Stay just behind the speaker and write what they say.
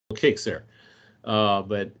Cakes there.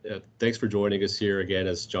 But thanks for joining us here again.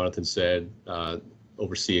 As Jonathan said,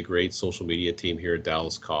 oversee a great social media team here at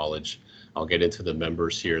Dallas College. I'll get into the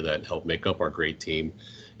members here that help make up our great team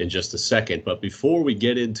in just a second. But before we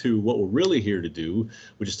get into what we're really here to do,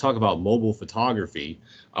 which is talk about mobile photography,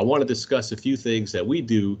 I want to discuss a few things that we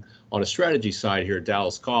do on a strategy side here at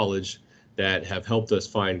Dallas College that have helped us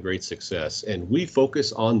find great success. And we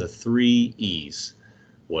focus on the 3 E's.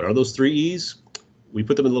 What are those 3 E's? We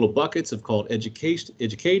put them in little buckets of called education,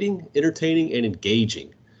 educating, entertaining, and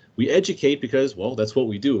engaging. We educate because, well, that's what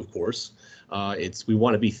we do, of course. We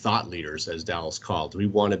want to be thought leaders as Dallas College. We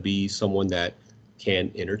want to be someone that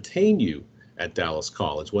can entertain you at Dallas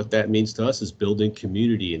College. What that means to us is building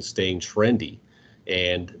community and staying trendy.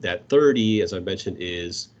 And that third E, as I mentioned,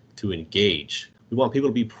 is to engage. We want people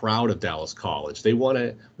to be proud of Dallas College. We want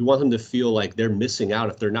them to feel like they're missing out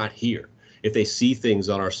if they're not here. If they see things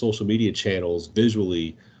on our social media channels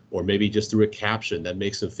visually, or maybe just through a caption that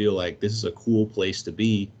makes them feel like this is a cool place to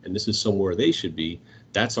be and this is somewhere they should be,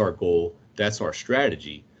 that's our goal, that's our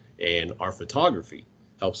strategy, and our photography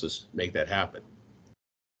helps us make that happen.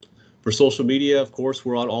 For social media, of course,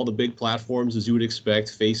 we're on all the big platforms as you would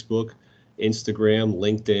expect: Facebook, Instagram,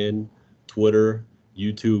 LinkedIn, Twitter,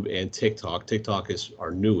 YouTube, and TikTok. TikTok is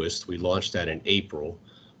our newest. We launched that in April.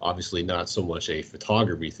 Obviously not so much a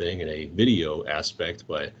photography thing and a video aspect,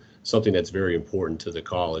 but something that's very important to the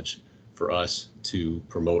college for us to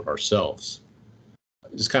promote ourselves.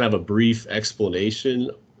 Just kind of a brief explanation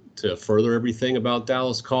to further everything about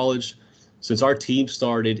Dallas College. Since our team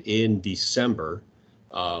started in December,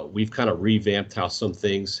 we've kind of revamped how some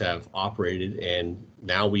things have operated, and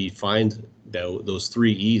now we find those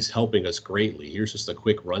 3 E's helping us greatly. Here's just a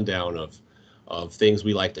quick rundown of things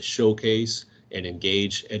we like to showcase and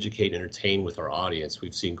engage, educate, entertain with our audience.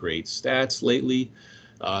 We've seen great stats lately.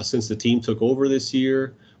 Since the team took over this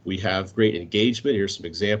year, we have great engagement. Here's some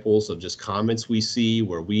examples of just comments we see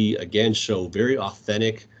where we, again, show very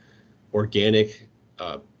authentic, organic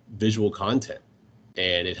visual content.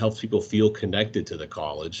 And it helps people feel connected to the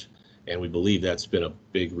college. And we believe that's been a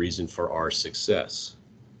big reason for our success.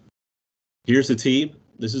 Here's the team.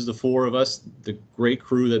 This is the 4 of us, the great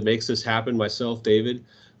crew that makes this happen. Myself, David.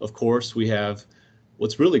 Of course, we have,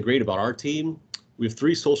 what's really great about our team, we have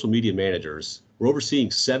 3 social media managers. We're overseeing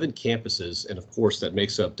 7 campuses, and of course, that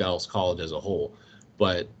makes up Dallas College as a whole.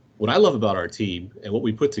 But what I love about our team and what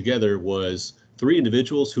we put together was 3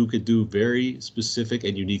 individuals who could do very specific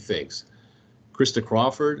and unique things. Krista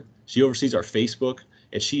Crawford, she oversees our Facebook,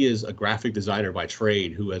 and she is a graphic designer by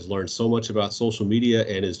trade who has learned so much about social media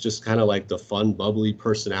and is just kind of like the fun, bubbly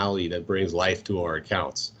personality that brings life to our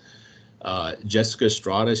accounts. Jessica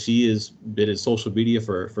Estrada, she has been in social media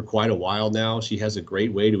for quite a while now. She has a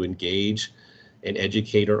great way to engage and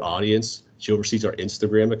educate our audience. She oversees our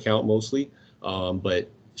Instagram account mostly, but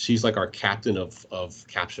she's like our captain of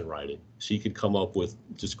caption writing. She could come up with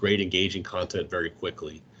just great engaging content very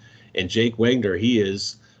quickly. And Jake Wagner, he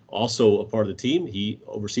is also a part of the team. He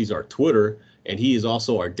oversees our Twitter, and he is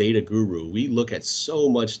also our data guru. We look at so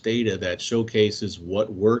much data that showcases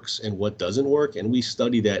what works and what doesn't work, and we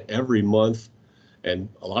study that every month and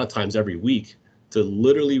a lot of times every week to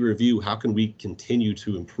literally review how can we continue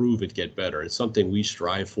to improve and get better. It's something we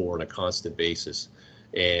strive for on a constant basis.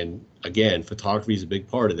 And again, photography is a big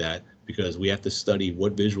part of that because we have to study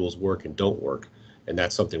what visuals work and don't work. And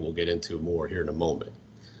that's something we'll get into more here in a moment.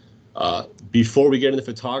 Before we get into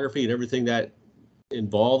photography and everything that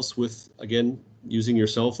involves with, again, using your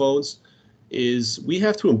cell phones, is we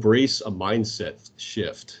have to embrace a mindset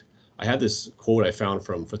shift. I have this quote I found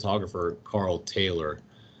from photographer Carl Taylor.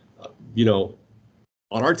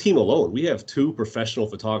 On our team alone, we have 2 professional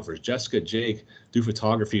photographers. Jessica and Jake do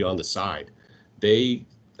photography on the side. They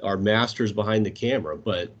are masters behind the camera,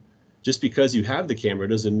 but just because you have the camera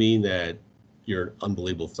doesn't mean that you're an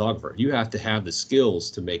unbelievable photographer. You have to have the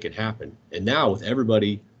skills to make it happen. And now with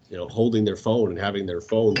everybody, holding their phone and having their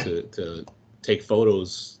phone to take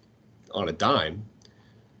photos on a dime,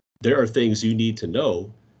 there are things you need to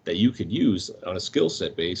know that you could use on a skill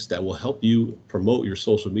set base that will help you promote your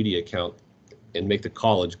social media account and make the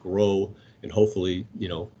college grow. And hopefully,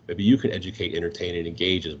 maybe you can educate, entertain, and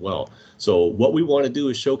engage as well. So what we want to do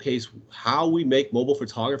is showcase how we make mobile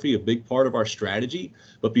photography a big part of our strategy.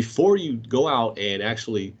 But before you go out and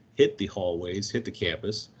actually hit the hallways, hit the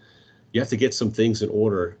campus, you have to get some things in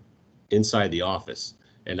order inside the office.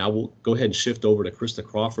 And I will go ahead and shift over to Krista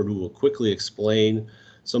Crawford, who will quickly explain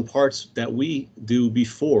some parts that we do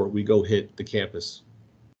before we go hit the campus.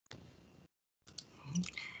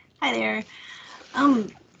 Hi there. I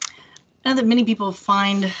know that many people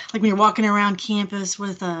find, like when you're walking around campus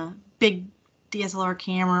with a big DSLR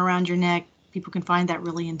camera around your neck, people can find that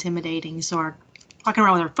really intimidating. So walking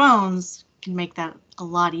around with our phones can make that a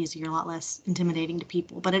lot easier, a lot less intimidating to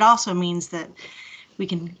people. But it also means that we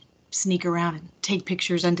can sneak around and take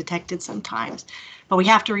pictures undetected sometimes. But we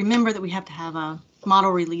have to remember that we have to have a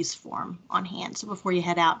model release form on hand. So before you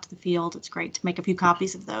head out to the field, it's great to make a few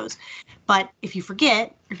copies of those. But if you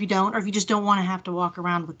forget, or if you don't, or if you just don't want to have to walk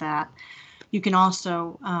around with that, you can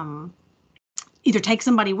also either take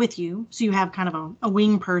somebody with you, so you have kind of a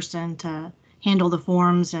wing person to handle the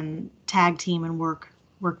forms and tag team and work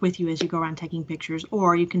with you as you go around taking pictures,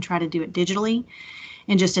 or you can try to do it digitally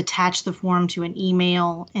and just attach the form to an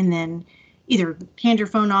email and then either hand your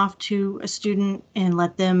phone off to a student and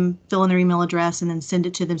let them fill in their email address and then send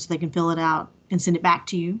it to them so they can fill it out and send it back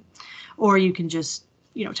to you. Or you can just,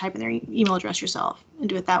 type in their email address yourself and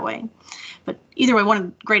do it that way. But either way,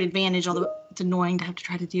 one great advantage, although it's annoying to have to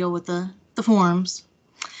try to deal with the forms,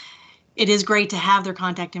 it is great to have their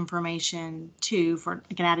contact information too, for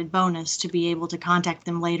like an added bonus, to be able to contact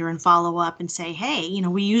them later and follow up and say, hey,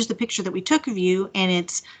 we used the picture that we took of you and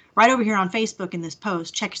it's right over here on Facebook in this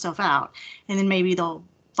post, check yourself out. And then maybe they'll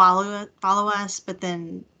follow us, but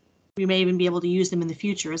then we may even be able to use them in the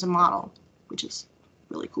future as a model, which is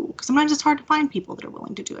really cool, because sometimes it's hard to find people that are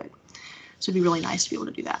willing to do it. So it'd be really nice to be able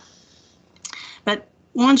to do that. But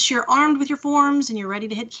once you're armed with your forms and you're ready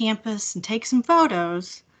to hit campus and take some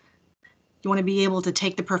photos, you want to be able to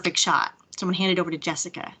take the perfect shot. So I'm going to hand it over to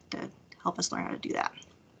Jessica to help us learn how to do that.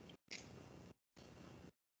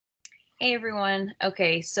 Hey everyone.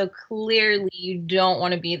 Okay, so clearly you don't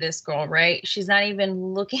want to be this girl, right? She's not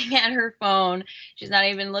even looking at her phone. She's not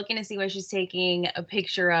even looking to see what she's taking a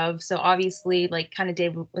picture of. So obviously, like kind of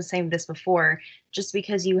Dave was saying this before, just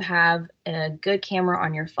because you have a good camera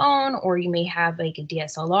on your phone or you may have like a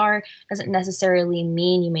DSLR doesn't necessarily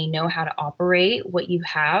mean you may know how to operate what you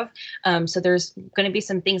have. So there's going to be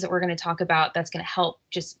some things that we're going to talk about that's going to help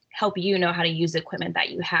you know how to use the equipment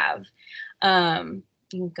that you have.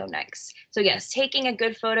 You can go next. So yes, taking a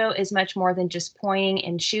good photo is much more than just pointing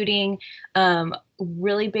and shooting.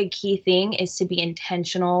 Really big key thing is to be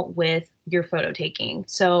intentional with your photo taking.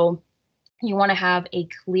 So you want to have a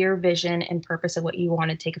clear vision and purpose of what you want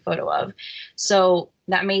to take a photo of. So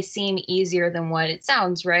that may seem easier than what it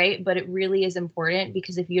sounds, right? But it really is important,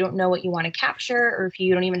 because if you don't know what you want to capture, or if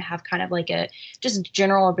you don't even have kind of like a just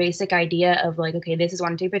general or basic idea of like, okay, this is what I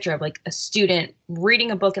want to take a picture of, like a student reading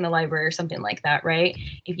a book in the library or something like that, right?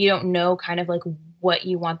 If you don't know kind of like what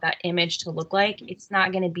you want that image to look like, it's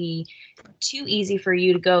not going to be too easy for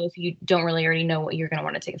you to go if you don't really already know what you're going to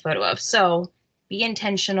want to take a photo of. So be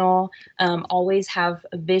intentional, always have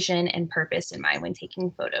a vision and purpose in mind when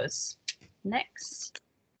taking photos. Next.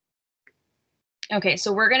 Okay,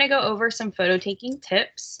 so we're gonna go over some photo taking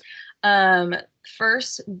tips.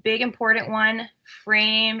 First, big important one,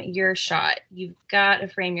 frame your shot. You've got to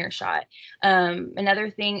frame your shot.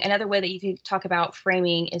 Another way that you could talk about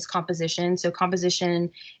framing is composition. So composition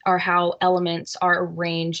are how elements are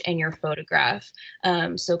arranged in your photograph.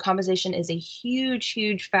 So composition is a huge,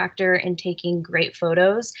 huge factor in taking great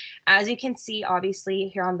photos. As you can see, obviously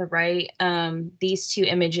here on the right, these two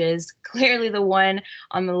images, clearly the one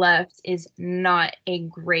on the left is not a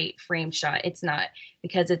great frame shot. It's not,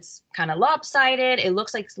 because it's kind of lopsided. It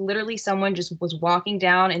looks like literally someone just was walking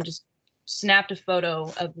down and just snapped a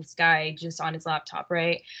photo of this guy just on his laptop,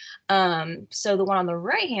 right? So the one on the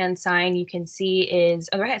right-hand side you can see is,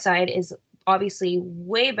 on the right-hand side is obviously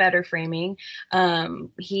way better framing.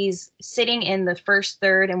 He's sitting in the first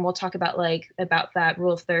third, and we'll talk about that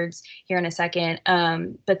rule of thirds here in a second.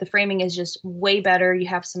 But the framing is just way better. You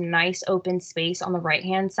have some nice open space on the right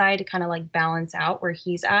hand side to kind of like balance out where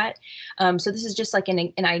he's at. So this is just like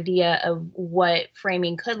an idea of what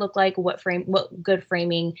framing could look like, what good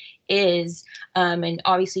framing is. And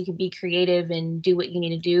obviously you can be creative and do what you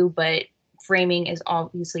need to do, but framing is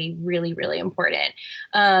obviously really, really important.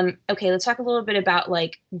 Okay, let's talk a little bit about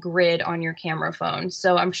like grid on your camera phone.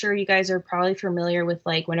 So I'm sure you guys are probably familiar with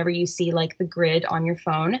like whenever you see like the grid on your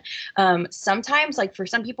phone. Sometimes like for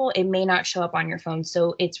some people, it may not show up on your phone.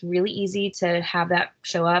 So it's really easy to have that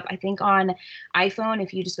show up. I think on iPhone,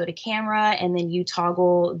 if you just go to camera and then you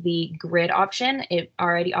toggle the grid option, it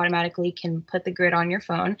already automatically can put the grid on your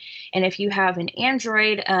phone. And if you have an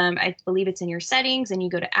Android, I believe it's in your settings, and you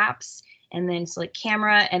go to apps, and then select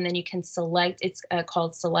camera, and then you can select, it's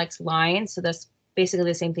called select line. So that's basically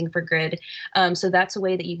the same thing for grid. So that's a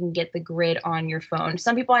way that you can get the grid on your phone.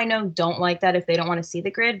 Some people I know don't like that if they don't want to see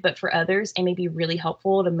the grid, but for others, it may be really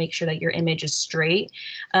helpful to make sure that your image is straight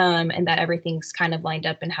and that everything's kind of lined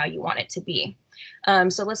up in how you want it to be.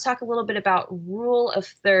 So let's talk a little bit about rule of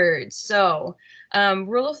thirds. So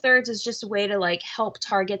rule of thirds is just a way to like help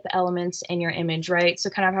target the elements in your image, right? So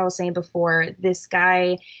kind of how I was saying before, this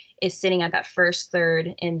guy is sitting at that first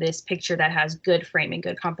third in this picture that has good framing,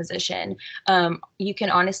 good composition. You can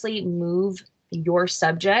honestly move your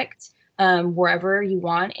subject wherever you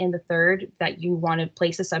want in the third that you want to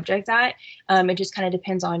place a subject at. It just kind of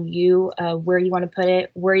depends on you, where you want to put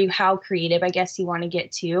it, how creative, I guess, you want to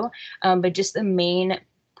get to. But just the main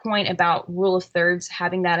point about rule of thirds,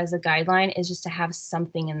 having that as a guideline, is just to have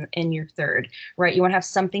something in your third, right? You want to have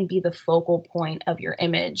something be the focal point of your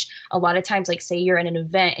image. A lot of times, like say you're at an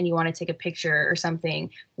event and you want to take a picture or something,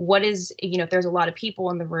 what is, if there's a lot of people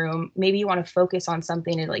in the room, maybe you want to focus on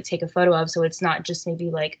something to like take a photo of, so it's not just maybe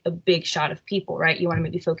like a big shot of people, right? You want to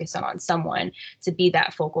maybe focus on someone to be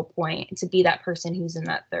that focal point, to be that person who's in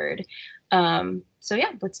that third. So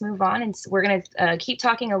yeah, let's move on, and we're going to keep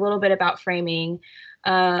talking a little bit about framing.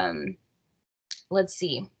 Let's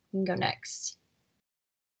see, we can go next.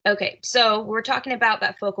 Okay, so we're talking about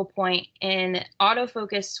that focal point, and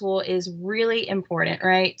autofocus tool is really important,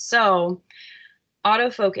 right? So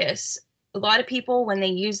autofocus, a lot of people, when they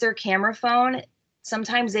use their camera phone,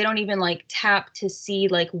 sometimes they don't even like tap to see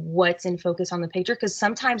like what's in focus on the picture, because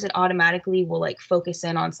sometimes it automatically will like focus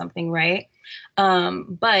in on something, right?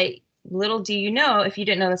 But little do you know, if you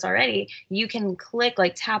didn't know this already, you can click,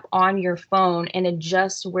 like tap on your phone and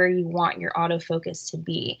adjust where you want your autofocus to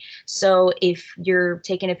be. So if you're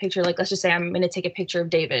taking a picture, like let's just say I'm going to take a picture of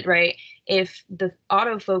David, right? If the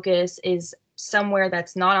autofocus is somewhere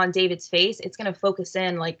that's not on David's face, it's going to focus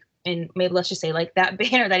in like, and maybe let's just say like that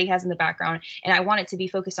banner that he has in the background, and I want it to be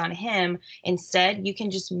focused on him. Instead, you can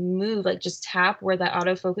just move, like just tap where that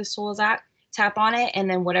autofocus tool is at, tap on it, and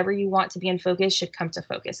then whatever you want to be in focus should come to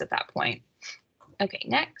focus at that point. Okay,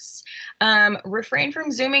 next. Refrain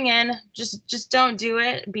from zooming in. Just don't do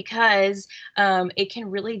it, because it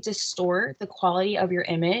can really distort the quality of your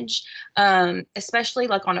image, especially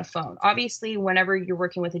like on a phone. Obviously, whenever you're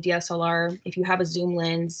working with a DSLR, if you have a zoom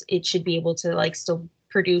lens, it should be able to like still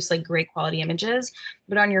produce like great quality images.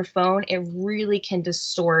 But on your phone, it really can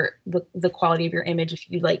distort the quality of your image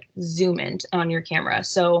if you like zoom in on your camera.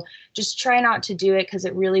 So just try not to do it, because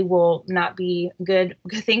it really will not be a good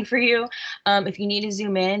thing for you. If you need to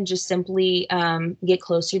zoom in, just simply get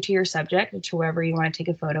closer to your subject, to whoever you want to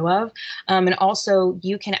take a photo of. And also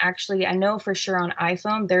you can actually, I know for sure on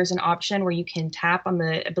iPhone, there's an option where you can tap on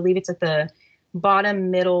I believe it's at the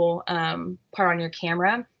bottom middle part on your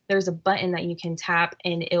camera. There's a button that you can tap,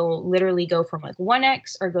 and it'll literally go from like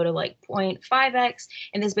 1x or go to like 0.5x.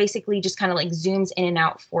 And this basically just kind of like zooms in and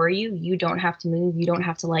out for you. You don't have to move. You don't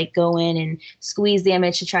have to like go in and squeeze the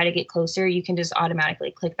image to try to get closer. You can just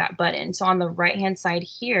automatically click that button. So on the right-hand side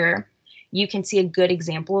here, you can see a good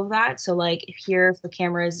example of that. So like here, if the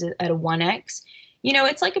camera is at a 1x,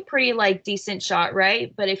 it's like a pretty like decent shot,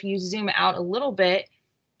 right? But if you zoom out a little bit,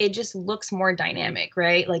 it just looks more dynamic,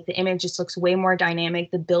 right? Like the image just looks way more dynamic.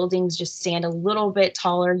 The buildings just stand a little bit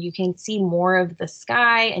taller. You can see more of the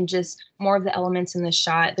sky and just more of the elements in the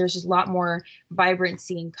shot. There's just a lot more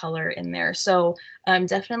vibrancy and color in there. So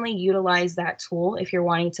definitely utilize that tool if you're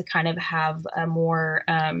wanting to kind of have a more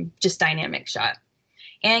just dynamic shot.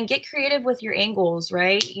 And get creative with your angles,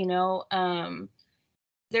 right?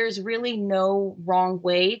 There's really no wrong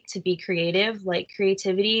way to be creative. Like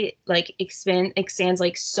creativity like expands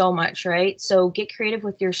like so much, right? So get creative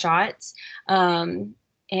with your shots, and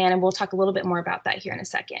we'll talk a little bit more about that here in a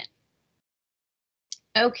second.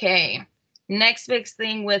 Okay, next big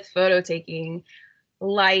thing with photo taking,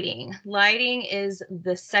 lighting. Lighting is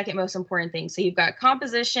the second most important thing. So you've got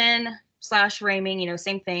composition / framing,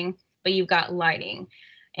 same thing, but you've got lighting.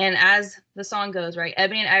 And as the song goes, right,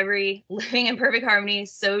 ebony and ivory living in perfect harmony,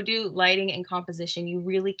 so do lighting and composition. You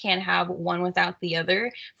really can't have one without the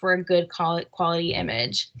other for a good quality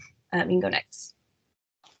image. You can go next.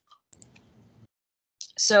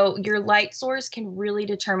 So your light source can really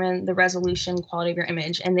determine the resolution quality of your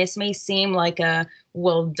image. And this may seem like a,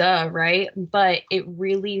 well, duh, right? But it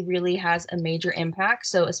really, really has a major impact.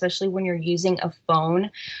 So especially when you're using a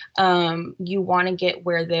phone, you want to get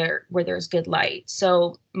where there's good light.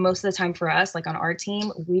 So most of the time for us, like on our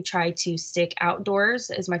team, we try to stick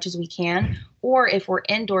outdoors as much as we can. Or if we're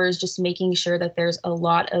indoors, just making sure that there's a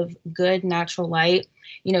lot of good natural light.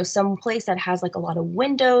 Some place that has like a lot of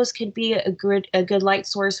windows could be a good light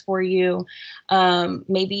source for you.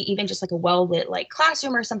 Maybe even just like a well-lit like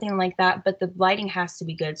classroom or something like that, but the lighting has to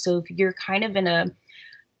be good. So if you're kind of in a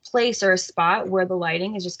place or a spot where the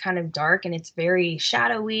lighting is just kind of dark and it's very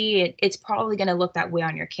shadowy, it's probably going to look that way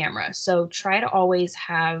on your camera. So try to always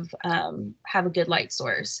have a good light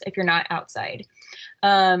source if you're not outside.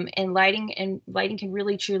 And lighting can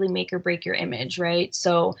really truly make or break your image, right?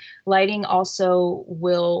 So lighting also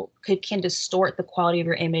can distort the quality of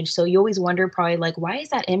your image. So you always wonder probably like, why is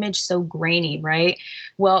that image so grainy, right?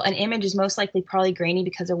 Well, an image is most likely probably grainy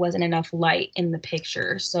because there wasn't enough light in the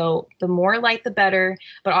picture. So the more light, the better.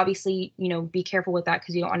 But obviously, you know, be careful with that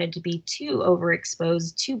because you don't want it to be too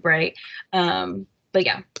overexposed, too bright. But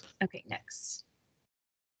yeah, okay, next.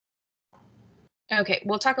 Okay,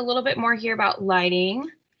 we'll talk a little bit more here about lighting.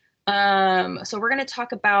 So we're going to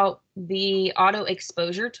talk about the auto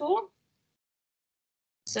exposure tool.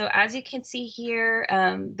 So as you can see here,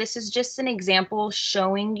 this is just an example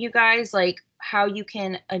showing you guys like how you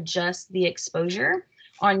can adjust the exposure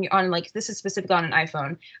on like, this is specific on an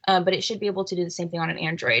iPhone, but it should be able to do the same thing on an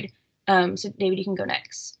Android. So David, you can go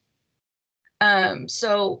next.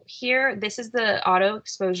 So here, this is the auto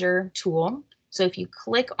exposure tool. So if you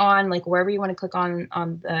click on like wherever you want to click on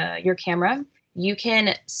your camera, you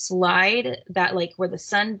can slide that, like where the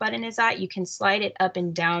sun button is at, you can slide it up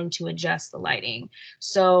and down to adjust the lighting.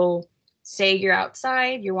 So say you're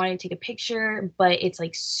outside, you're wanting to take a picture, but it's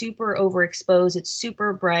like super overexposed, it's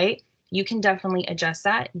super bright. You can definitely adjust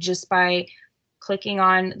that just by clicking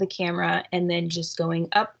on the camera and then just going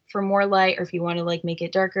up for more light, or if you want to like make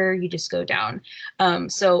it darker, you just go down.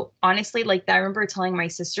 So honestly, like I remember telling my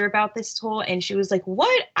sister about this tool and she was like,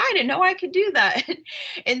 what? I didn't know I could do that.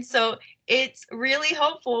 And so it's really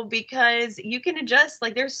helpful because you can adjust,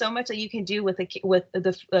 like there's so much that you can do with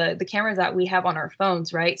the cameras that we have on our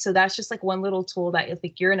phones, right? So that's just like one little tool that if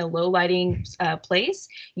like you're in a low lighting place,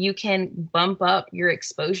 you can bump up your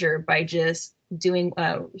exposure by just doing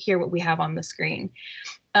here what we have on the screen.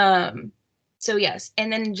 So yes,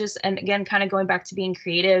 and then and again, kind of going back to being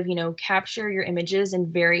creative, you know, capture your images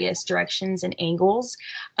in various directions and angles.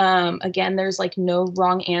 Again, there's like no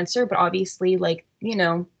wrong answer, but obviously like, you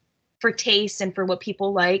know, for taste and for what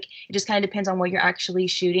people like, it just kind of depends on what you're actually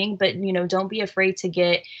shooting. But, you know, don't be afraid to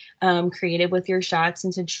get creative with your shots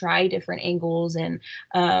and to try different angles. And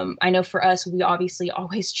I know for us, we obviously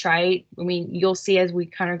always try. I mean, you'll see as we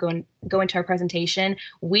kind of go into our presentation,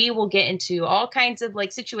 we will get into all kinds of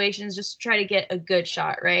like situations just to try to get a good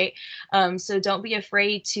shot, right? So don't be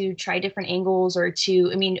afraid to try different angles or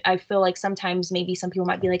I mean, I feel like sometimes maybe some people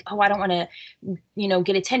might be like, oh, I don't want to, you know,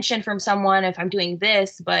 get attention from someone if I'm doing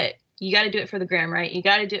this, but you got to do it for the gram, right? You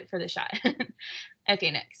got to do it for the shot. Okay,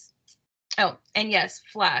 next. Oh, and yes,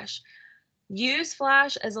 flash. Use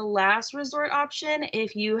flash as a last resort option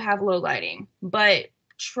if you have low lighting, but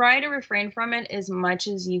try to refrain from it as much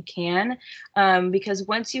as you can, because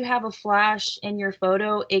once you have a flash in your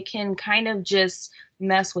photo, it can kind of just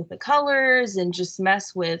mess with the colors and just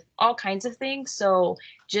mess with all kinds of things. So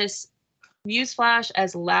just use flash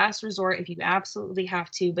as last resort if you absolutely have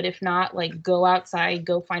to, but if not, like go outside,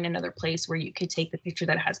 go find another place where you could take the picture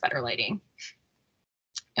that has better lighting.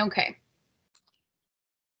 Okay.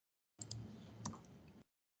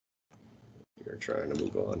 You're trying to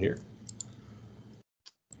move on here.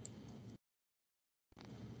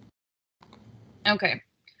 Okay.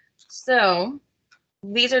 So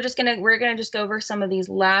these are we're gonna just go over some of these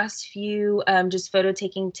last few just photo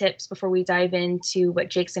taking tips before we dive into what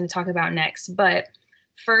Jake's gonna talk about next. But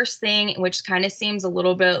first thing, which kind of seems a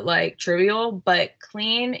little bit like trivial, but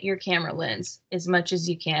clean your camera lens as much as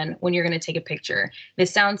you can when you're gonna take a picture.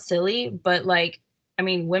 This sounds silly, but like, I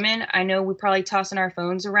mean, women, I know we probably tossing our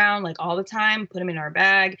phones around like all the time, put them in our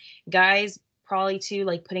bag. Guys, probably too,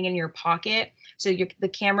 like putting in your pocket. So the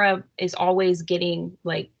camera is always getting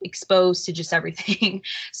like exposed to just everything.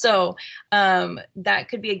 So that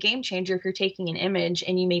could be a game changer if you're taking an image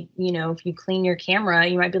and you may, you know, if you clean your camera,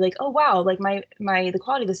 you might be like, oh, wow, like the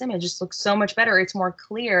quality of this image just looks so much better. It's more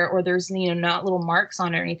clear, or there's, you know, not little marks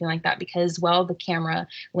on it or anything like that because, well, the camera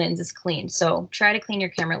lens is clean. So try to clean your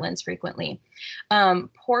camera lens frequently.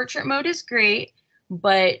 Portrait mode is great,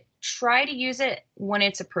 but try to use it when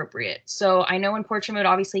it's appropriate. So I know when portrait mode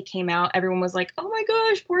obviously came out, everyone was like, oh my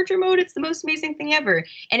gosh, portrait mode, it's the most amazing thing ever.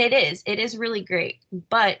 And it is really great,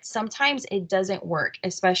 but sometimes it doesn't work,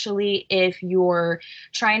 especially if you're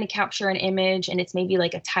trying to capture an image and it's maybe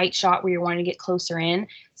like a tight shot where you're wanting to get closer in.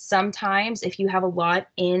 Sometimes if you have a lot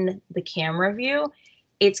in the camera view,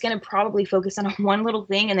 it's going to probably focus on one little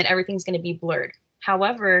thing and then everything's going to be blurred.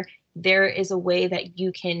 However, there is a way that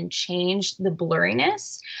you can change the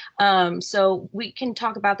blurriness. So we can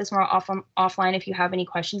talk about this more offline if you have any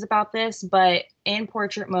questions about this, but in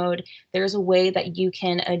portrait mode, there's a way that you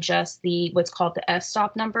can adjust what's called the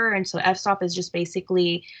f-stop number. And so f-stop is just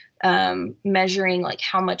basically measuring like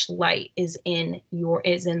how much light is in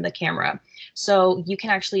the camera. So you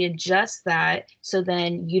can actually adjust that so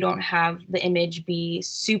then you don't have the image be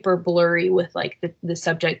super blurry with like the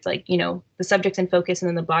subject, like, you know, the subject's in focus and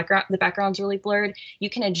then the background's really blurred. You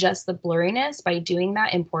can adjust the blurriness by doing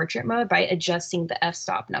that in portrait mode by adjusting the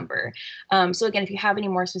f-stop number. So again, if you have any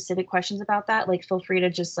more specific questions about that, like feel free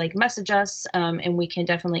to just like message us and we can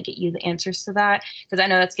definitely get you the answers to that. Because I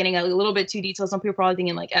know that's getting a little bit too detailed. Some people are probably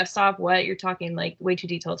thinking like f-stop, what? You're talking like way too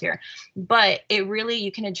detailed here. But it really,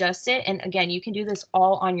 you can adjust it. And again, you can do this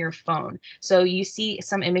all on your phone. So you see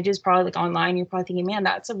some images probably like online, you're probably thinking, man,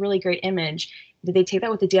 that's a really great image. Did they take that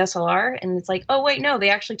with the DSLR? And it's like, oh, wait, no, they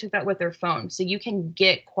actually took that with their phone. So you can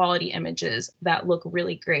get quality images that look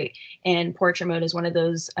really great. And portrait mode is one of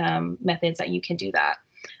those methods that you can do that.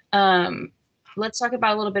 Let's talk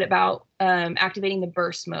about a little bit about activating the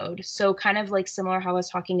burst mode. So kind of like similar how I was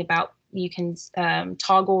talking about, you can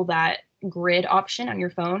toggle that grid option on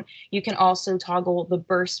your phone. You can also toggle the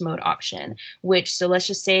burst mode option, which, so let's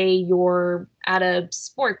just say you're at a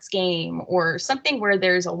sports game or something where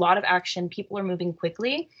there's a lot of action, people are moving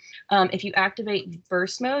quickly. If you activate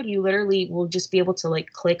burst mode, you literally will just be able to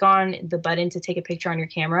like click on the button to take a picture on your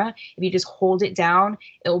camera. If you just hold it down,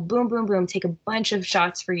 it'll boom, boom, boom, take a bunch of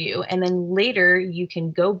shots for you. And then later you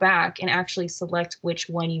can go back and actually select which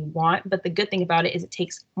one you want. But the good thing about it is it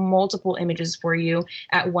takes multiple images for you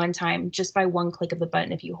at one time just by one click of the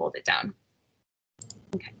button if you hold it down.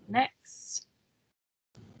 Okay, next.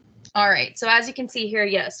 All right, so as you can see here,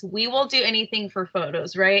 yes, we will do anything for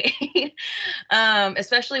photos, right?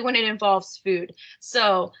 Especially when it involves food.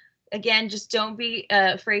 So again, just don't be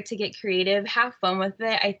afraid to get creative, have fun with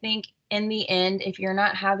it. I think in the end, if you're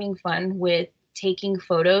not having fun with taking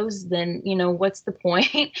photos, then, you know, what's the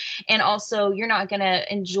point? And also, you're not going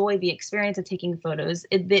to enjoy the experience of taking photos.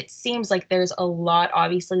 It seems like there's a lot,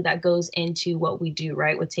 obviously, that goes into what we do,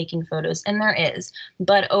 right, with taking photos, and there is.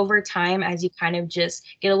 But over time, as you kind of just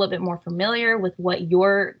get a little bit more familiar with what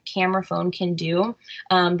your camera phone can do,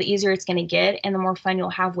 the easier it's going to get and the more fun you'll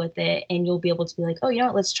have with it. And you'll be able to be like, oh, you know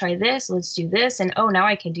what, let's try this, let's do this. And oh, now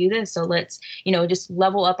I can do this. So let's, you know, just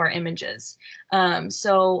level up our images.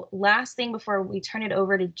 So last thing before we turn it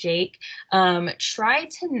over to Jake, try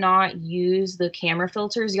to not use the camera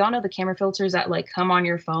filters. Y'all know the camera filters that like come on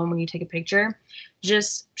your phone when you take a picture.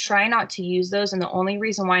 Just try not to use those. And the only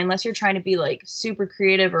reason why, unless you're trying to be like super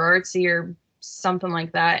creative or artsy or something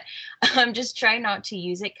like that, just try not to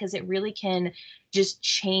use it, because it really can just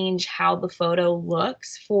change how the photo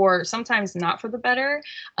looks, for sometimes not for the better.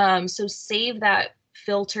 So save that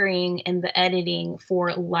filtering and the editing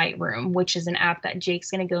for Lightroom, which is an app that Jake's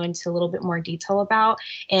going to go into a little bit more detail about.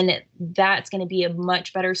 And that's going to be a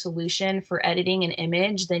much better solution for editing an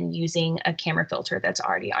image than using a camera filter that's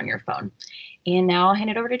already on your phone. And now I'll hand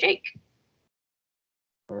it over to Jake.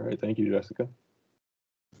 All right, thank you, Jessica.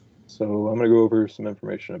 So I'm going to go over some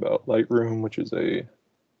information about Lightroom, which is a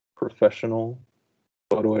professional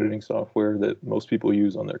photo editing software that most people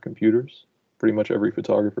use on their computers. Pretty much every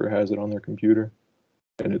photographer has it on their computer.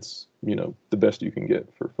 And it's, you know, the best you can get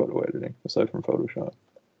for photo editing, aside from Photoshop.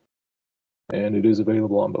 And it is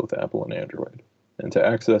available on both Apple and Android. And to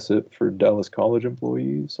access it for Dallas College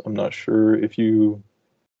employees, I'm not sure if you,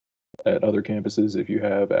 at other campuses, if you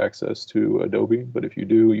have access to Adobe, but if you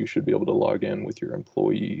do, you should be able to log in with your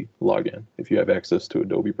employee login if you have access to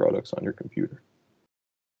Adobe products on your computer.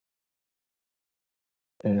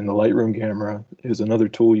 And the Lightroom camera is another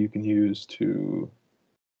tool you can use to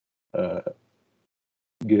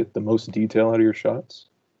get the most detail out of your shots.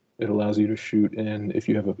 It allows you to shoot in, if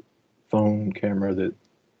you have a phone camera that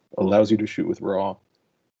allows you to shoot with RAW,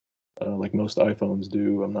 like most iPhones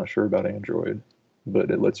do. I'm not sure about Android,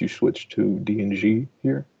 but it lets you switch to DNG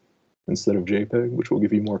here instead of JPEG, which will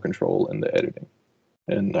give you more control in the editing.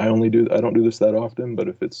 And I don't do this that often, but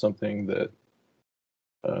if it's something that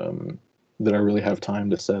that I really have time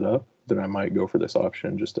to set up, then I might go for this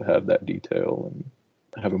option just to have that detail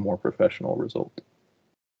and have a more professional result.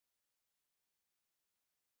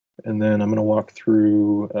 And then I'm going to walk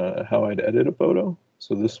through how I'd edit a photo.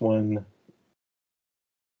 So this one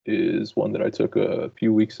is one that I took a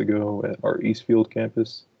few weeks ago at our Eastfield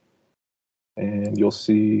campus. And you'll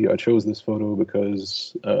see I chose this photo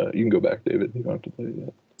because, you can go back, David, you don't have to play it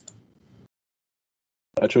yet.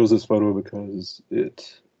 I chose this photo because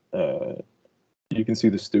it, you can see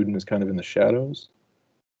the student is kind of in the shadows.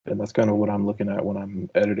 And that's kind of what I'm looking at when I'm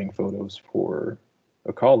editing photos for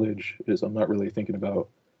a college, is I'm not really thinking about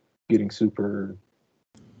getting super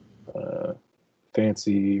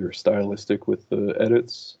fancy or stylistic with the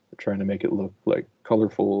edits, trying to make it look like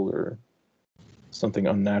colorful or something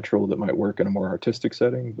unnatural that might work in a more artistic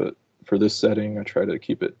setting. But for this setting, I try to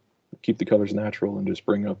keep the colors natural and just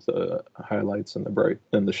bring up the highlights and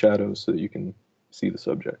the shadows so that you can see the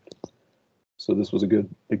subject. So this was a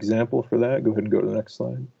good example for that. Go ahead and go to the next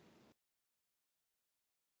slide.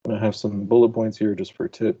 And I have some bullet points here just for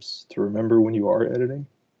tips to remember when you are editing.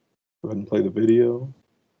 Go ahead and play the video.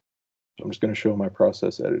 I'm just going to show my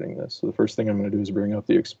process editing this. So the first thing I'm going to do is bring up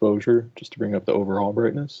the exposure, just to bring up the overall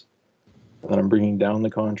brightness. And then I'm bringing down the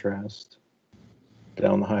contrast,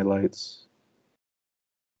 down the highlights,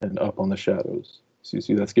 and up on the shadows. So you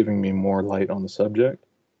see that's giving me more light on the subject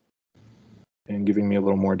and giving me a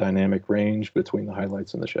little more dynamic range between the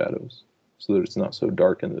highlights and the shadows so that it's not so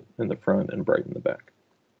dark in the front and bright in the back.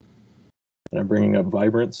 And I'm bringing up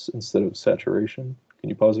vibrance instead of saturation. Can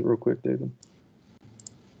you pause it real quick, David?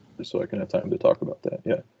 Just so I can have time to talk about that.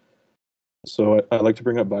 Yeah. So I like to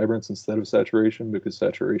bring up vibrance instead of saturation because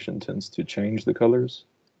saturation tends to change the colors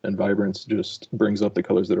and vibrance just brings up the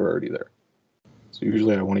colors that are already there. So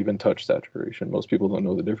usually I won't even touch saturation. Most people don't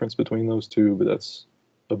know the difference between those two, but that's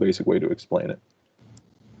a basic way to explain it.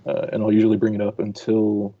 And I'll usually bring it up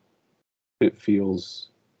until it feels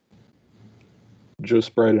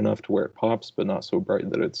just bright enough to where it pops, but not so bright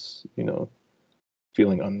that it's,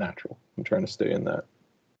 feeling unnatural. I'm trying to stay in that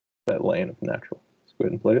lane of natural. Let's go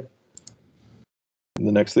ahead and play it. And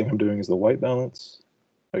the next thing I'm doing is the white balance.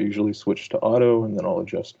 I usually switch to auto and then I'll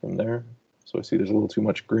adjust from there. So I see there's a little too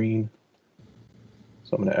much green.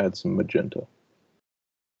 So I'm going to add some magenta.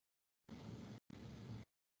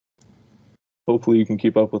 Hopefully you can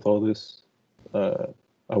keep up with all this. I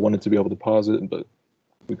wanted to be able to pause it, but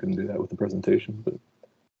we couldn't do that with the presentation. But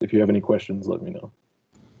if you have any questions, let me know.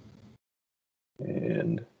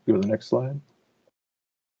 And go to the next slide.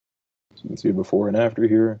 So you can see a before and after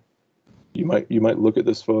here. You might look at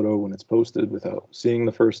this photo when it's posted without seeing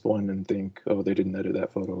the first one and think, oh, they didn't edit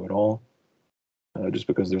that photo at all, just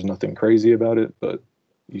because there's nothing crazy about it. But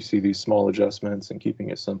you see these small adjustments and keeping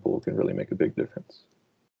it simple can really make a big difference.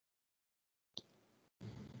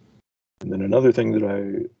 And then another thing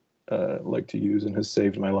that I like to use and has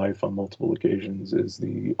saved my life on multiple occasions is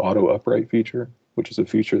the auto upright feature, which is a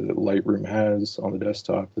feature that Lightroom has on the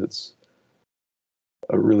desktop that's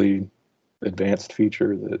a really advanced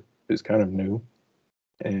feature that is kind of new.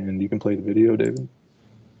 And you can play the video, David.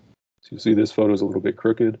 So you see this photo is a little bit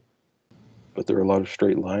crooked, but there are a lot of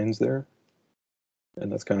straight lines there.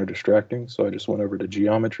 And that's kind of distracting. So I just went over to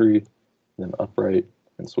geometry, then upright,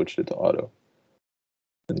 and switched it to auto.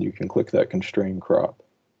 And you can click that constrain crop.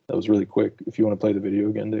 That was really quick. If you want to play the video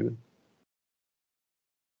again, David.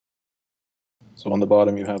 So on the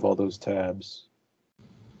bottom, you have all those tabs.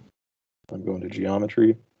 I'm going to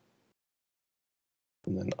geometry,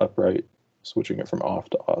 and then upright, switching it from off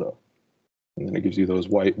to auto. And then it gives you those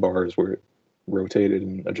white bars where it rotated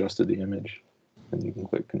and adjusted the image. And you can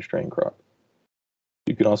click constrain crop.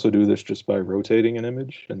 You can also do this just by rotating an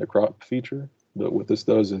image in the crop feature. But what this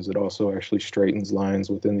does is it also actually straightens lines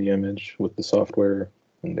within the image with the software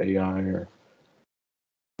and AI or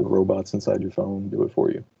the robots inside your phone do it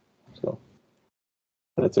for you. So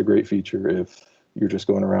that's a great feature if you're just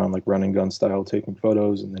going around like running gun style taking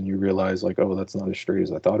photos and then you realize like, oh, that's not as straight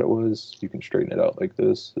as I thought it was. You can straighten it out like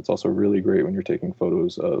this. It's also really great when you're taking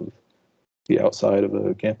photos of the outside of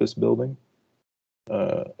a campus building.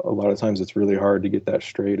 A lot of times it's really hard to get that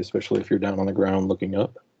straight, especially if you're down on the ground looking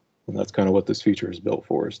up. And that's kind of what this feature is built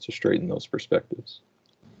for, is to straighten those perspectives.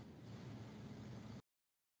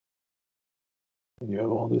 And you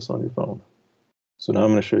have all this on your phone. So now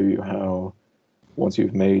I'm going to show you how, once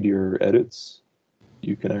you've made your edits,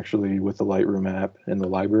 you can actually, with the Lightroom app in the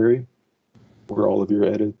library, where all of your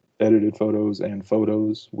edited photos and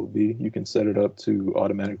photos will be, you can set it up to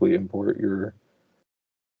automatically import your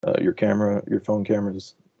phone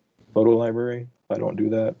camera's photo library. I don't do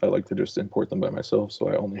that. I like to just import them by myself, so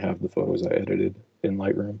I only have the photos I edited in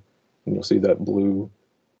Lightroom. And you'll see that blue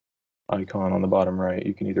icon on the bottom right.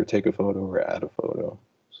 You can either take a photo or add a photo.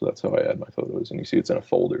 So that's how I add my photos. And you see it's in a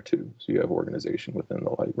folder too, so you have organization within the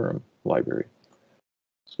Lightroom library.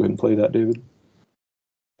 Let's go ahead and play that, David.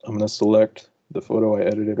 I'm going to select the photo I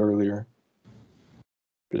edited earlier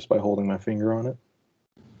just by holding my finger on it.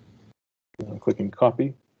 And I'm clicking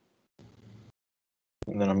copy.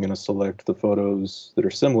 And then I'm going to select the photos that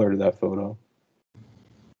are similar to that photo.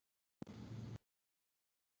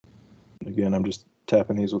 And again, I'm just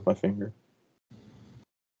tapping these with my finger.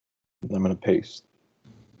 And I'm going to paste.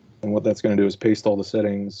 And what that's going to do is paste all the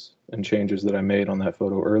settings and changes that I made on that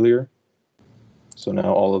photo earlier. So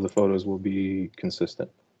now all of the photos will be consistent.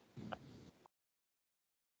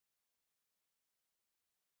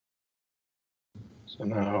 So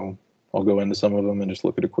now I'll go into some of them and just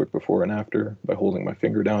look at a quick before and after by holding my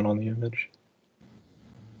finger down on the image.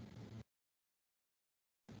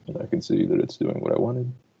 And I can see that it's doing what I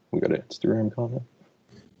wanted. We got an Instagram comment.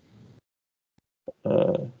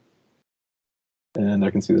 And I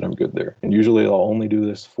can see that I'm good there. And usually I'll only do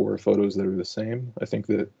this for photos that are the same. I think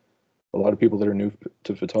that a lot of people that are new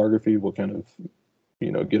to photography will kind of,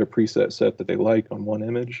 get a preset set that they like on one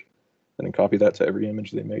image and then copy that to every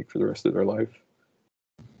image they make for the rest of their life.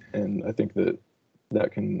 And I think that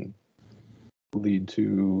that can lead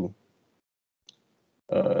to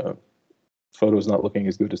photos not looking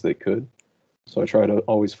as good as they could. So I try to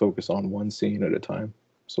always focus on one scene at a time.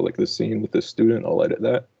 So like this scene with this student, I'll edit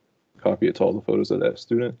that, copy it to all the photos of that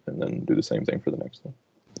student, and then do the same thing for the next one.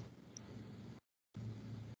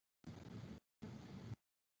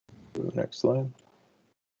 Go to the next slide.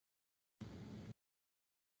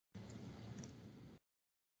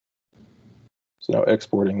 So now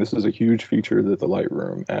exporting, this is a huge feature that the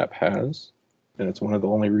Lightroom app has, and it's one of the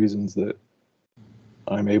only reasons that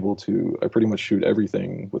I'm able to, I pretty much shoot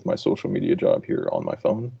everything with my social media job here on my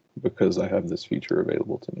phone because I have this feature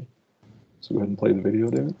available to me. So go ahead and play the video,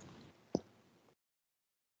 David.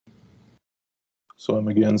 So I'm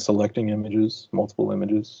again selecting images, multiple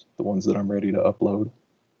images, the ones that I'm ready to upload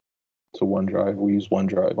to OneDrive. We use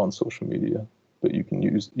OneDrive on social media, but you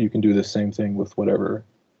can do the same thing with whatever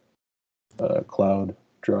cloud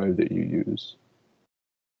drive that you use.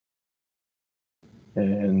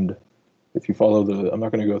 And if you follow I'm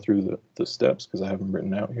not going to go through the steps because I have them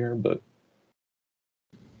written out here, but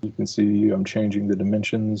you can see I'm changing the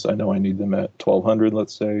dimensions. I know I need them at 1200,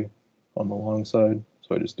 let's say, on the long side.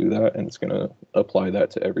 So I just do that, and it's going to apply that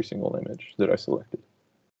to every single image that I selected.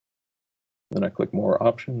 Then I click more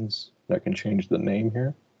options, and I can change the name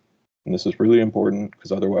here. And this is really important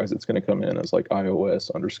because otherwise it's going to come in as like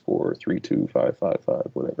iOS_32555,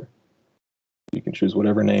 whatever. You can choose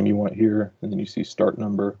whatever name you want here, and then you see start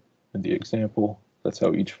number and the example. That's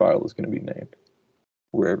how each file is going to be named,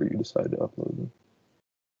 wherever you decide to upload them.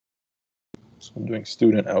 So I'm doing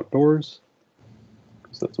student outdoors,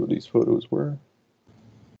 because that's what these photos were.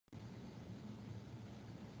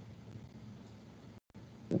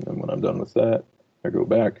 And then when I'm done with that, I go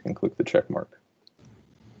back and click the check mark.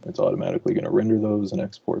 It's automatically going to render those and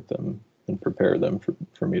export them and prepare them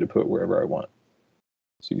for me to put wherever I want.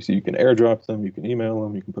 So you see you can airdrop them, you can email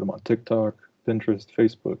them, you can put them on TikTok, Pinterest,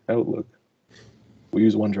 Facebook, Outlook. We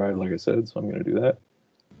use OneDrive, like I said, so I'm going to do that.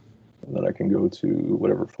 And then I can go to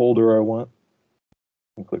whatever folder I want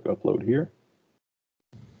and click upload here.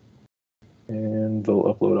 And they'll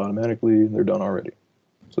upload automatically, and they're done already.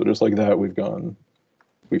 So just like that, we've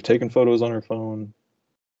taken photos on our phone,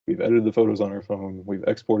 we've edited the photos on our phone, we've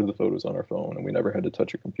exported the photos on our phone, and we never had to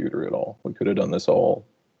touch a computer at all. We could have done this all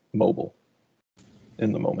mobile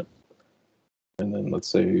in the moment. And then let's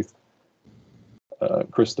say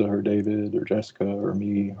Krista or David or Jessica or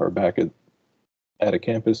me are back at a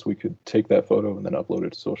campus, we could take that photo and then upload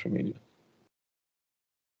it to social media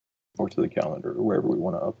or to the calendar or wherever we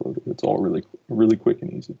want to upload it. It's all really, really quick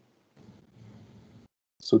and easy.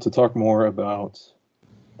 So to talk more about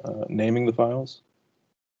naming the files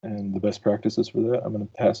and the best practices for that, I'm going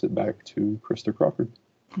to pass it back to Krista Crawford.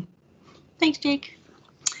 Thanks, Jake.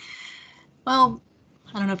 Well,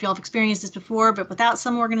 I don't know if y'all have experienced this before, but without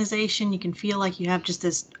some organization, you can feel like you have just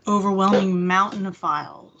this overwhelming mountain of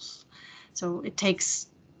files. So it takes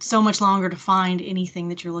so much longer to find anything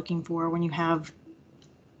that you're looking for when you have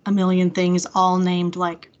a million things all named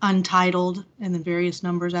like untitled and then various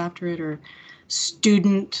numbers after it, or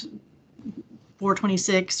student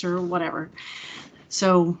 426 or whatever.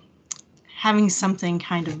 So having something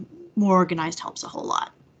kind of more organized helps a whole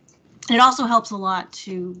lot. And it also helps a lot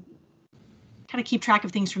to kind of keep track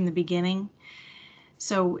of things from the beginning.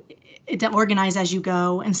 So it organize as you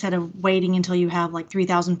go instead of waiting until you have like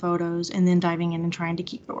 3,000 photos and then diving in and trying to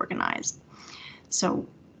keep it organized. So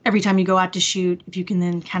every time you go out to shoot, if you can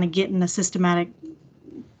then kind of get in a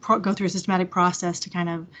go through a systematic process to kind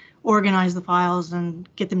of organize the files and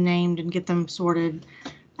get them named and get them sorted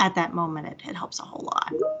at that moment, it helps a whole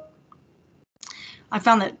lot. I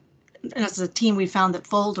found that as a team, we found that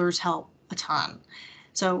folders help a ton.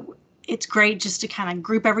 So it's great just to kind of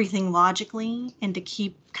group everything logically and to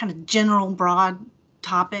keep kind of general broad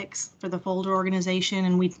topics for the folder organization.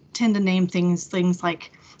 And we tend to name things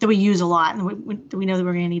like that we use a lot and we know that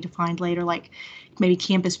we're going to need to find later, like maybe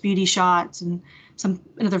campus beauty shots and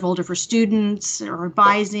another folder for students or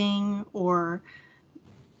advising or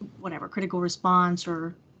whatever, critical response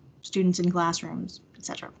or students in classrooms,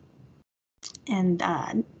 etc. And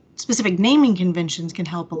specific naming conventions can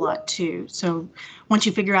help a lot too. So once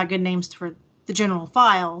you figure out good names for the general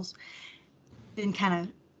files, then kind of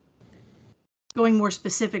going more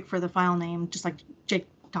specific for the file name, just like Jake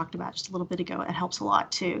talked about just a little bit ago, it helps a lot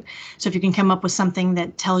too. So if you can come up with something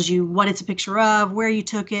that tells you what it's a picture of, where you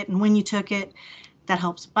took it, and when you took it, that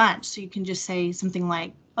helps a bunch. So you can just say something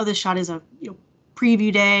like, oh, this shot is a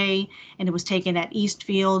preview day, and it was taken at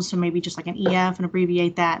Eastfield, so maybe just like an EF and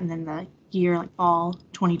abbreviate that, and then the year, like fall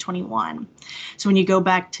 2021. So when you go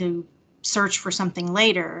back to search for something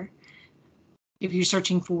later, if you're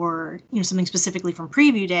searching for something specifically from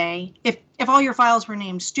preview day, if all your files were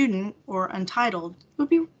named student or untitled,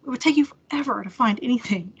 it would take you forever to find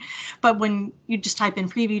anything. But when you just type in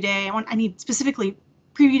preview day, I need specifically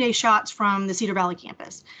preview day shots from the Cedar Valley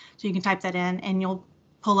campus. So you can type that in and you'll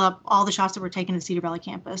pull up all the shots that were taken at Cedar Valley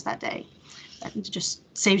campus that day. That just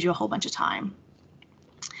saves you a whole bunch of time.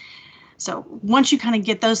 So once you kind of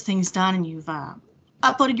get those things done and you've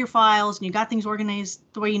uploaded your files and you got things organized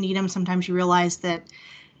the way you need them, sometimes you realize that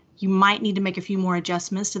you might need to make a few more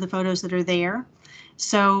adjustments to the photos that are there.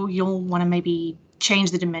 So you'll want to maybe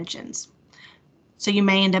change the dimensions. So you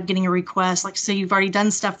may end up getting a request, like say you've already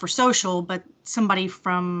done stuff for social, but somebody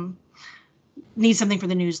needs something for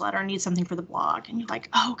the newsletter, needs something for the blog. And you're like,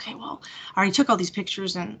 oh, okay, well, I already took all these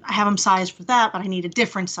pictures and I have them sized for that, but I need a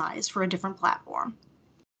different size for a different platform.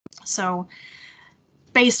 So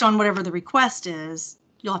based on whatever the request is,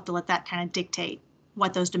 you'll have to let that kind of dictate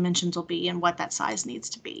what those dimensions will be and what that size needs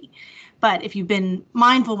to be. But if you've been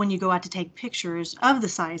mindful when you go out to take pictures of the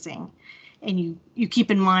sizing, and you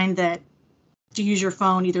keep in mind that to use your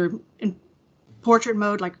phone either in portrait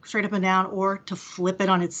mode, like straight up and down, or to flip it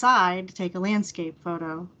on its side to take a landscape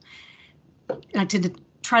photo. And I tend to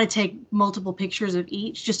try to take multiple pictures of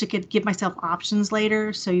each just to give myself options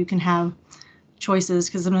later, so you can have choices,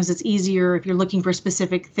 because sometimes it's easier if you're looking for a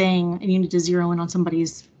specific thing and you need to zero in on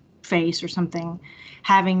somebody's face or something.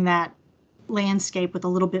 Having that landscape with a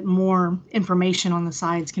little bit more information on the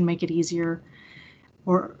sides can make it easier,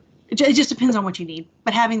 or it just depends on what you need.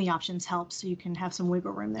 But having the options helps, so you can have some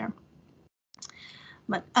wiggle room there.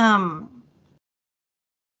 But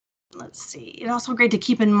let's see. It's also great to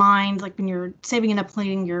keep in mind, like when you're saving and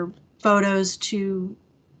uploading your photos to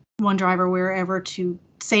OneDrive or wherever, to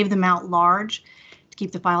save them out large, to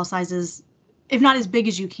keep the file sizes, if not as big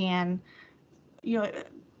as you can,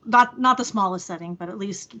 not the smallest setting, but at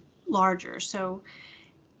least larger. So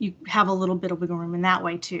you have a little bit of wiggle room in that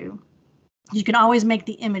way too. You can always make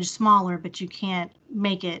the image smaller, but you can't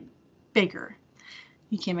make it bigger.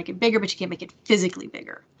 You can't make it bigger, but you can't make it physically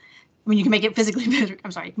bigger. I mean, you can make it physically bigger.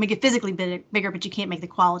 I'm sorry, you can make it physically bigger, but you can't make the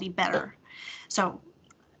quality better. So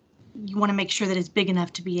you want to make sure that it's big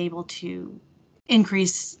enough to be able to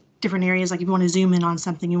increase different areas. Like if you want to zoom in on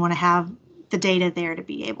something, you want to have the data there to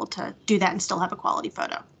be able to do that and still have a quality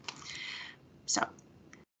photo. So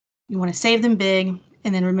you want to save them big,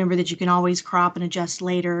 and then remember that you can always crop and adjust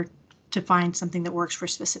later to find something that works for a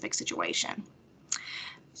specific situation.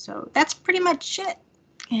 So that's pretty much it.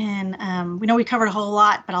 And we know we covered a whole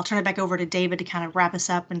lot, but I'll turn it back over to David to kind of wrap us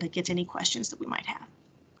up and to get to any questions that we might have.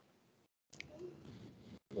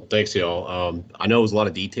 Well, thanks, y'all. I know it was a lot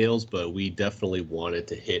of details, but we definitely wanted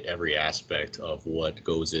to hit every aspect of what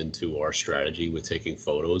goes into our strategy with taking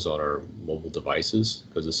photos on our mobile devices,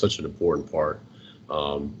 because it's such an important part.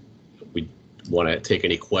 We want to take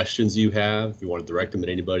any questions you have. If you want to direct them at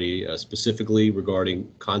anybody specifically regarding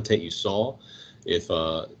content you saw. If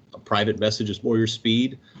a private message is more your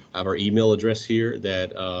speed, I have our email address here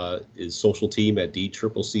that is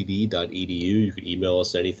socialteam@dcccd.edu. You can email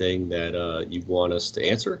us anything that you want us to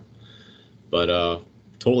answer, but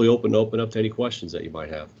totally open up to any questions that you might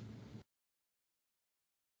have.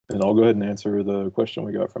 And I'll go ahead and answer the question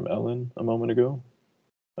we got from Ellen a moment ago.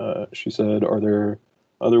 She said, are there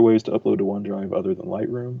other ways to upload to OneDrive other than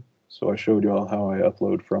Lightroom? So I showed y'all how I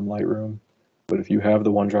upload from Lightroom. But if you have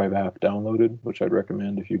the OneDrive app downloaded, which I'd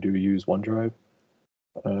recommend if you do use OneDrive,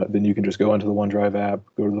 then you can just go into the OneDrive app,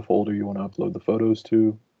 go to the folder you want to upload the photos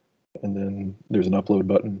to, and then there's an upload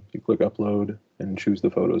button. You click upload and choose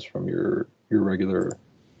the photos from your regular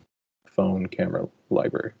phone camera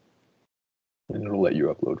library, and it'll let you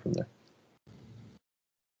upload from there.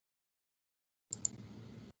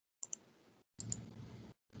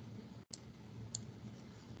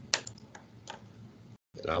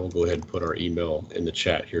 And I will go ahead and put our email in the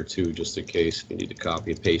chat here too, just in case if you need to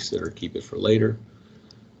copy and paste it or keep it for later.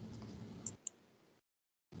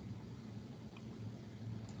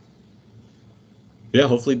 Yeah,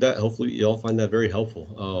 hopefully y'all find that very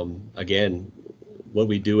helpful. Again, what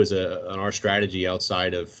we do is on our strategy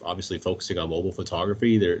outside of obviously focusing on mobile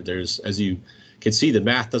photography, there's, as you can see, the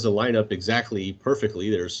math doesn't line up exactly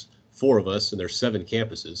perfectly. There's 4 of us and there's 7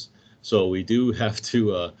 campuses. So we do have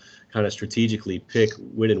to kind of strategically pick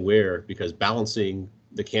when and where, because balancing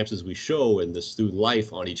the campuses we show and the student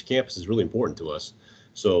life on each campus is really important to us.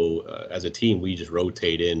 So as a team, we just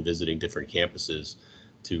rotate in visiting different campuses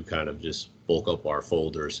to kind of just bulk up our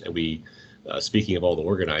folders. And we, speaking of all the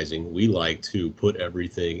organizing, we like to put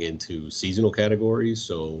everything into seasonal categories.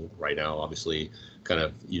 So right now, obviously, kind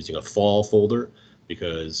of using a fall folder,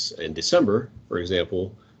 because in December, for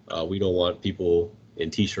example, we don't want people in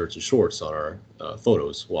t-shirts and shorts on our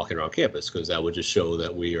photos walking around campus, because that would just show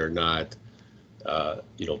that we are not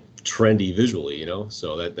trendy visually,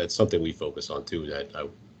 so that's something we focus on too, that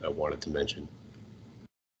I wanted to mention.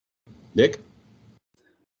 Nick?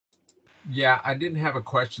 Yeah, I didn't have a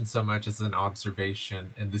question so much as an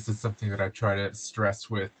observation, and this is something that I try to stress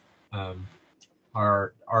with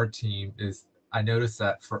our team. Is I noticed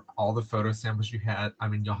that for all the photo samples you had, I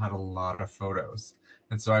mean, y'all had a lot of photos,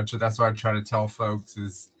 and so that's why I try to tell folks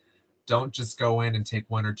is don't just go in and take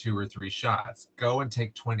 1 or 2 or 3 shots. Go and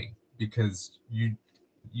take 20, because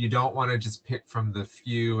you don't want to just pick from the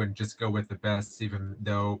few and just go with the best, even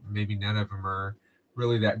though maybe none of them are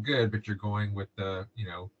really that good, but you're going with the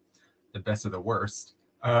the best of the worst.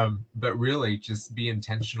 But really just be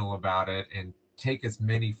intentional about it and take as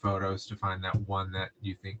many photos to find that one that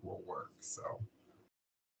you think will work. So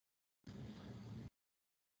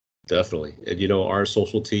Definitely. And our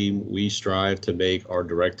social team, we strive to make our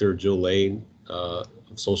director, Jill Lane, of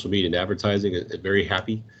social media and advertising, very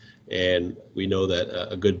happy. And we know that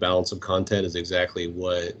a good balance of content is exactly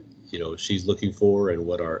what she's looking for and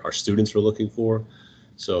what our students are looking for.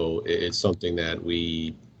 So it's something that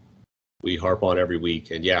we harp on every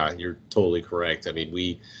week. And yeah, you're totally correct. I mean,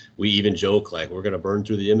 we even joke like we're going to burn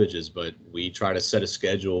through the images, but we try to set a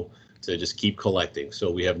schedule to just keep collecting. So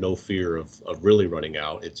we have no fear of really running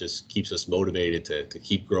out. It just keeps us motivated to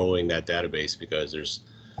keep growing that database, because there's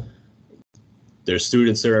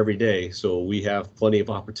students there every day. So we have plenty of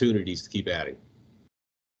opportunities to keep adding.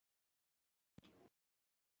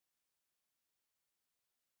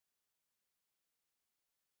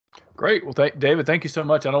 Great. Well, David, thank you so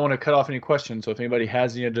much. I don't want to cut off any questions. So if anybody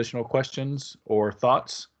has any additional questions or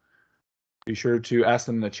thoughts, be sure to ask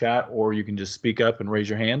them in the chat, or you can just speak up and raise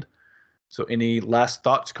your hand. So any last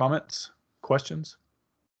thoughts, comments, questions?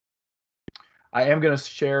 I am going to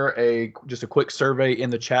share just a quick survey in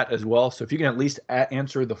the chat as well. So if you can at least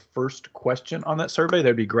answer the first question on that survey,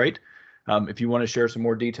 that'd be great. If you want to share some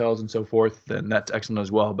more details and so forth, then that's excellent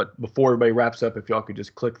as well. But before everybody wraps up, if y'all could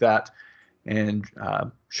just click that and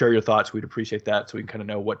share your thoughts, we'd appreciate that, so we can kind of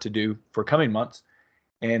know what to do for coming months.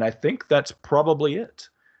 And I think that's probably it.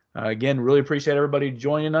 Again, really appreciate everybody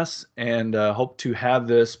joining us, and hope to have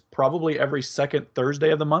this probably every second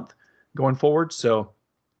Thursday of the month going forward. So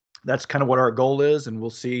that's kind of what our goal is, and we'll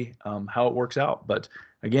see how it works out. But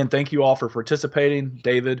again, thank you all for participating.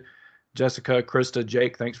 David, Jessica, Krista,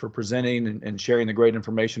 Jake, thanks for presenting and sharing the great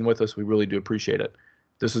information with us. We really do appreciate it.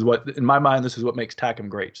 This is what, in my mind, this is what makes TACCM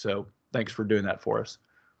great. So thanks for doing that for us.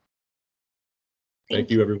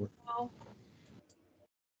 Thank you, everyone.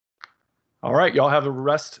 All right, y'all have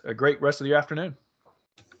a great rest of the afternoon.